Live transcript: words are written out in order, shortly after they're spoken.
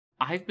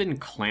I've been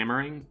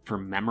clamoring for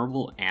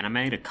memorable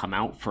anime to come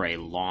out for a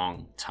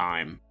long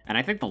time. And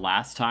I think the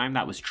last time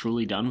that was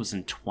truly done was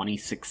in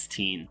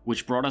 2016,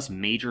 which brought us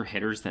major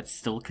hitters that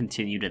still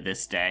continue to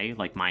this day,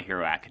 like My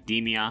Hero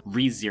Academia,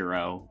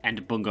 ReZero,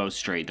 and Bungo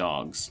Stray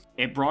Dogs.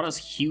 It brought us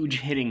huge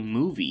hitting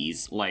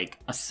movies like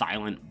A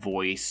Silent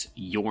Voice,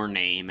 Your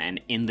Name,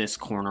 and In This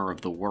Corner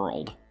of the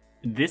World.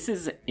 This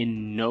is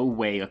in no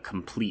way a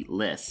complete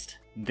list.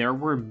 There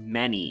were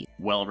many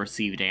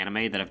well-received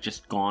anime that have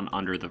just gone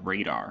under the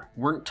radar,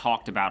 weren't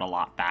talked about a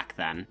lot back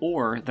then,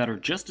 or that are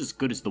just as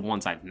good as the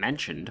ones I've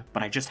mentioned,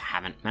 but I just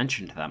haven't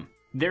mentioned them.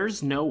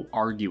 There's no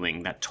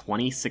arguing that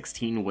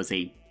 2016 was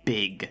a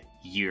big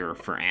year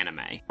for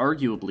anime.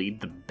 Arguably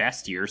the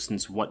best year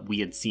since what we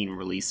had seen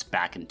released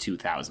back in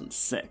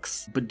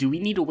 2006. But do we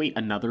need to wait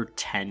another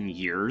 10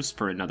 years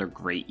for another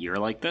great year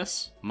like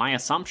this? My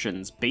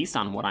assumptions, based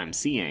on what I'm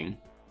seeing,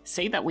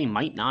 say that we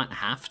might not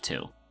have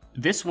to.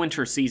 This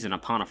winter season,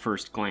 upon a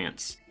first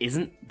glance,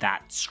 isn't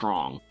that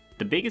strong.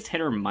 The biggest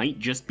hitter might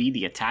just be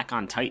the Attack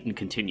on Titan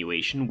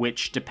continuation,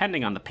 which,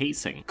 depending on the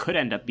pacing, could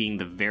end up being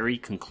the very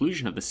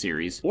conclusion of the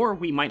series, or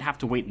we might have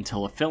to wait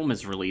until a film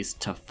is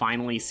released to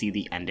finally see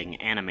the ending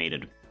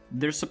animated.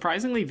 There's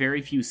surprisingly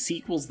very few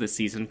sequels this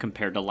season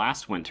compared to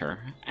last winter,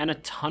 and a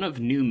ton of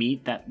new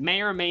meat that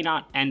may or may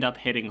not end up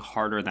hitting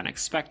harder than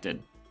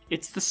expected.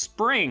 It's the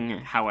spring,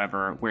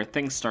 however, where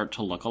things start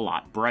to look a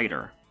lot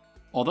brighter.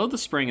 Although the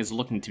spring is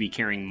looking to be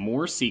carrying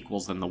more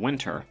sequels than the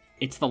winter,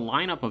 it's the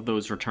lineup of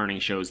those returning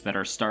shows that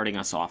are starting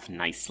us off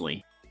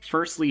nicely.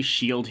 Firstly,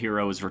 Shield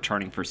Hero is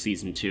returning for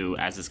Season 2,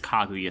 as is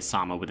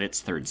Kaguya-sama with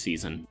its third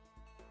season.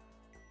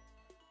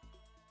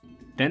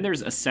 Then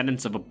there's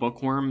Ascendance of a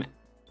Bookworm,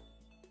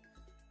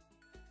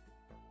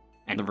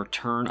 and the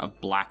return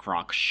of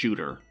Blackrock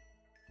Shooter.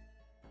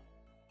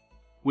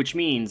 Which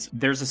means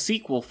there's a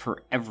sequel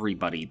for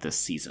everybody this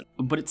season.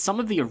 But it's some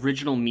of the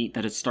original meat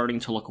that is starting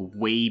to look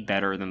way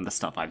better than the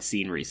stuff I've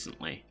seen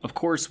recently. Of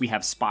course, we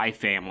have Spy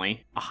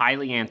Family, a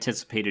highly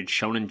anticipated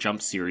Shonen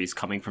Jump series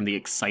coming from the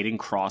exciting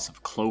cross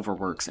of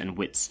Cloverworks and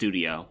Wit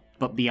Studio.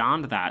 But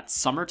beyond that,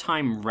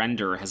 Summertime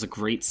Render has a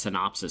great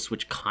synopsis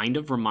which kind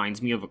of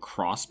reminds me of a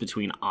cross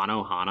between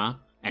Anohana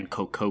and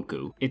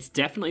Kokoku. It's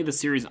definitely the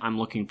series I'm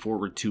looking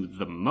forward to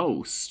the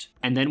most.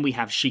 And then we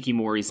have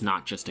Shikimori's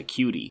Not Just a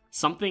Cutie,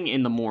 something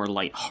in the more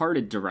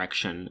lighthearted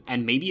direction,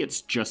 and maybe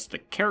it's just the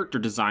character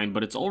design,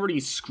 but it's already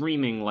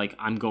screaming like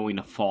I'm going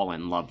to fall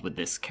in love with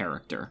this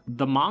character.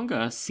 The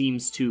manga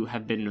seems to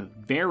have been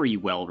very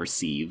well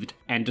received,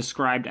 and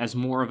described as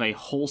more of a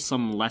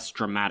wholesome, less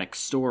dramatic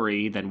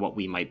story than what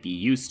we might be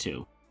used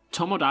to.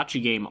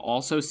 Tomodachi Game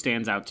also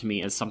stands out to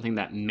me as something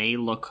that may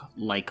look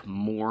like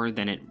more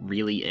than it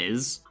really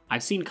is.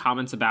 I've seen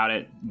comments about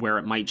it where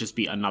it might just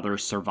be another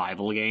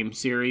survival game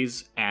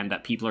series, and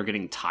that people are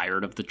getting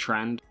tired of the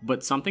trend,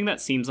 but something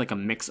that seems like a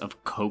mix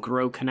of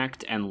Kokoro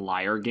Connect and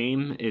Liar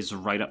Game is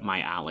right up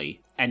my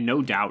alley. And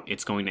no doubt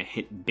it's going to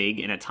hit big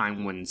in a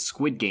time when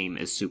Squid Game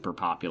is super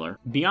popular.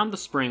 Beyond the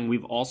spring,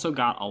 we've also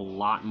got a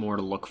lot more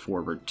to look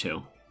forward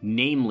to.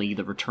 Namely,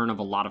 the return of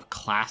a lot of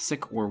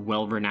classic or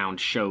well-renowned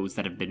shows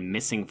that have been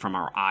missing from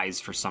our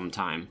eyes for some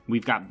time.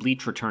 We've got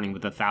Bleach returning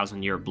with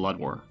 1,000-Year Blood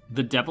War.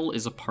 The Devil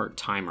is a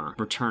Part-Timer,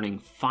 returning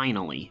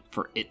finally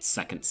for its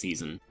second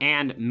season.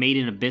 And Made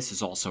in Abyss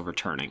is also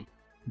returning.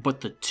 But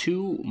the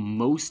two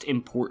most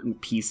important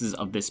pieces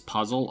of this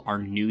puzzle are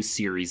new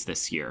series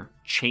this year: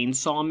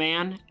 Chainsaw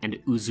Man and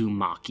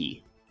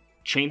Uzumaki.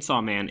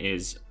 Chainsaw Man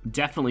is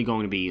definitely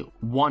going to be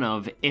one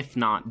of, if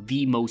not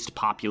the most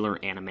popular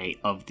anime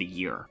of the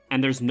year.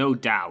 And there's no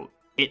doubt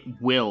it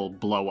will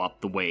blow up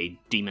the way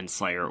Demon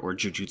Slayer or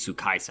Jujutsu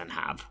Kaisen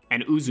have.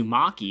 And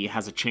Uzumaki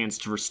has a chance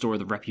to restore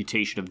the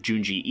reputation of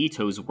Junji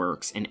Ito's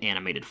works in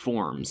animated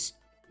forms.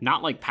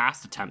 Not like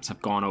past attempts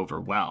have gone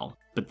over well,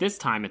 but this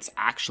time it's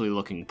actually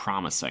looking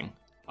promising.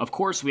 Of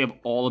course, we have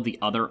all of the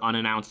other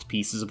unannounced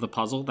pieces of the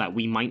puzzle that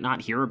we might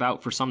not hear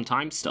about for some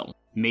time still.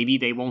 Maybe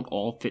they won't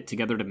all fit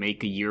together to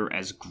make a year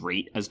as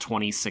great as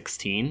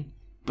 2016,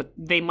 but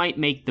they might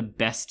make the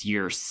best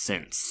year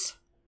since.